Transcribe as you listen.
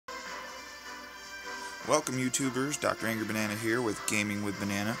Welcome YouTubers, Dr. Angry Banana here with Gaming with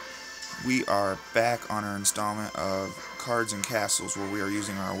Banana. We are back on our installment of Cards and Castles where we are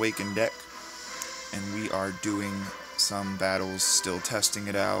using our Awaken deck and we are doing some battles, still testing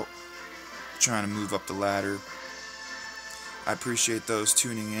it out, trying to move up the ladder. I appreciate those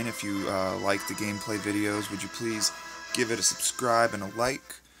tuning in. If you like the gameplay videos, would you please give it a subscribe and a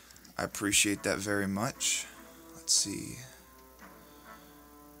like? I appreciate that very much. Let's see.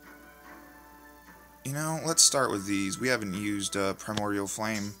 You know, let's start with these. We haven't used Primordial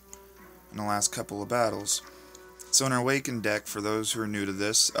Flame in the last couple of battles. So in our Awaken deck, for those who are new to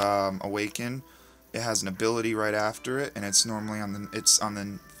this, Awaken, it has an ability right after it, and it's normally on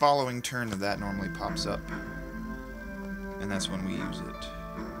the following turn that normally pops up, and that's when we use it.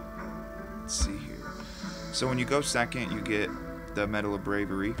 Let's see here. So when you go second, you get the Medal of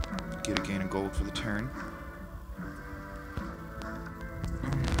Bravery, get a gain of gold for the turn.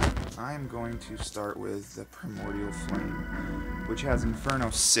 I'm going to start with the Primordial Flame, which has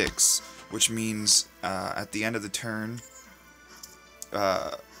Inferno 6, which means at the end of the turn,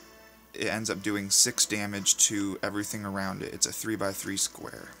 it ends up doing 6 damage to everything around it. It's a 3x3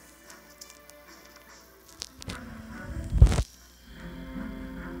 square.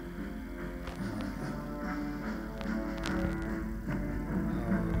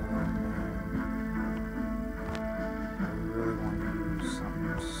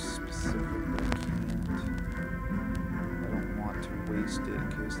 Waste it in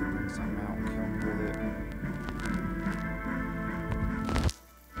case they bring something out and kill me with it.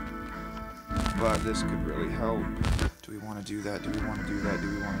 But this could really help. Do we want to do that? Do we want to do that? Do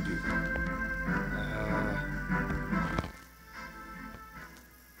we want to do that?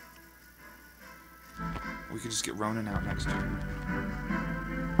 We could just get Ronan out next turn.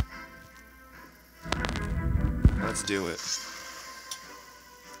 Let's do it.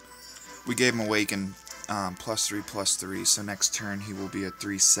 We gave him Awaken. +3/+3, so next turn he will be at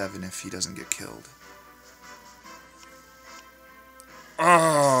 3/7 if he doesn't get killed.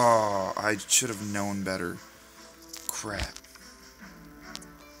 Oh, I should have known better. Crap.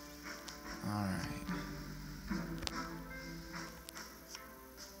 Alright.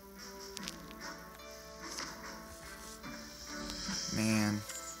 Man,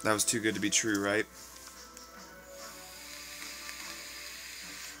 that was too good to be true, right?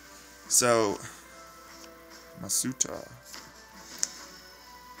 So Masuta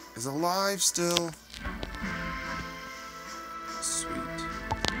is alive still. Sweet.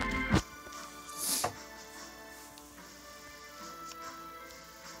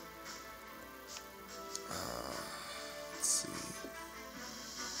 Let's see.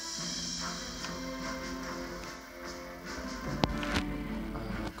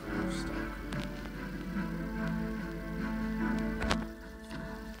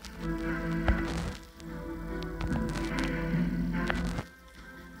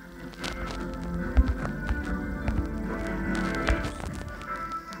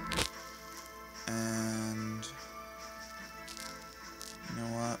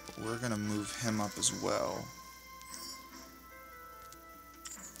 We're gonna move him up as well.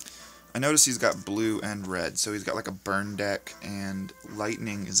 I notice he's got blue and red, so he's got like a burn deck, and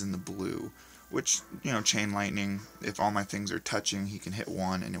lightning is in the blue, which, you know, chain lightning, if all my things are touching, he can hit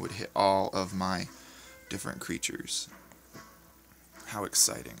one and it would hit all of my different creatures. How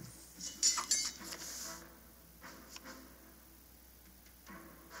exciting.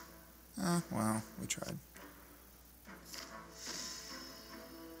 Well, we tried.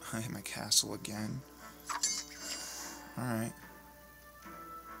 I hit my castle again. Alright.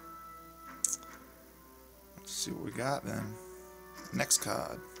 Let's see what we got then. Next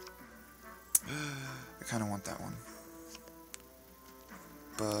card. I kind of want that one.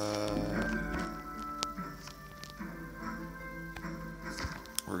 But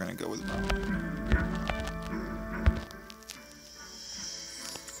we're going to go with Ronan.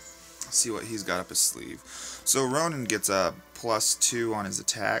 See what he's got up his sleeve. So Ronan gets a +2 on his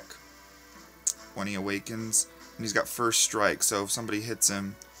attack when he awakens, and he's got first strike, so if somebody hits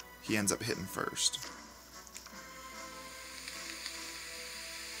him, he ends up hitting first.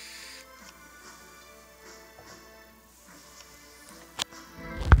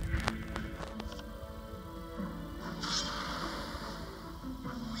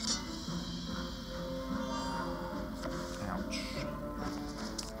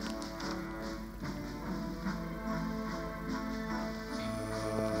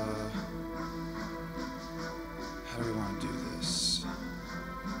 How do we want to do this?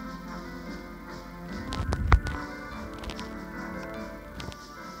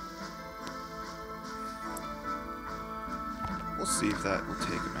 We'll see if that will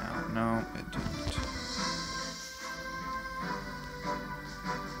take him out. No, it didn't.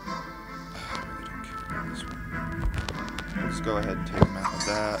 just go ahead and take him out with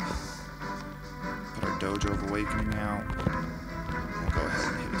that. Put our Dojo of Awakening out. We'll go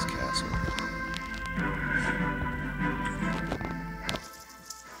ahead and hit his castle.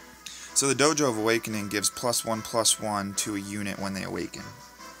 So the Dojo of Awakening gives +1/+1 to a unit when they awaken.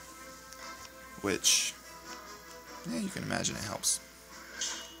 Which, yeah, you can imagine it helps.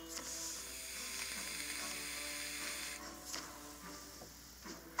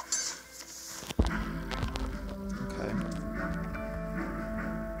 Okay.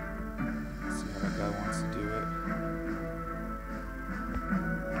 Let's see how that guy wants to do it.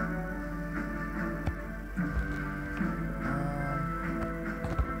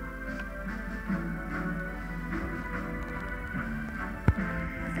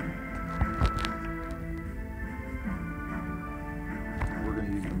 We're going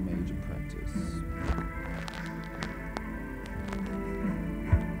to use the Mage Apprentice.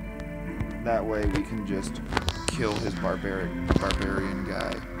 That way we can just kill his barbarian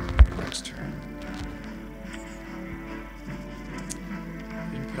guy next turn.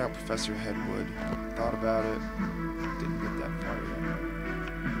 Didn't put out Professor Headwood. Thought about it. Didn't get that far yet.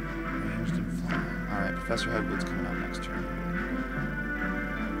 Ranged and flying. Alright, Professor Headwood's coming out next turn.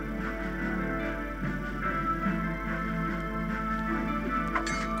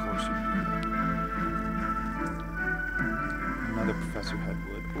 Another Professor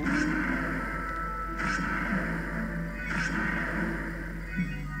Headwood. Ooh.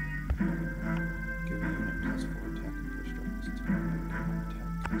 Give a unit +4 attack and first strike this turn. Attack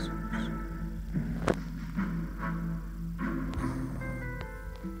castles.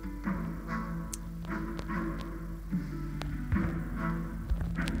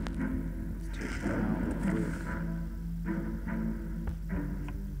 Let's take that out real quick.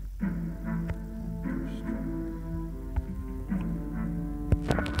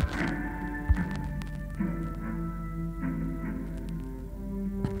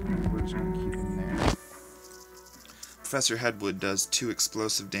 We're just going to keep him there. Professor Headwood does 2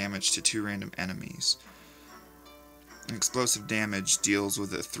 explosive damage to 2 random enemies. And explosive damage deals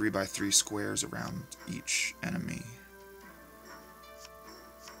with the 3x3 squares around each enemy.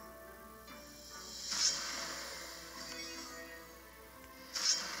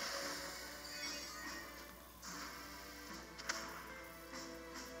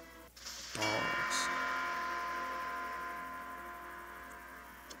 Balls.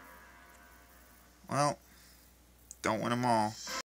 Well, don't win them all.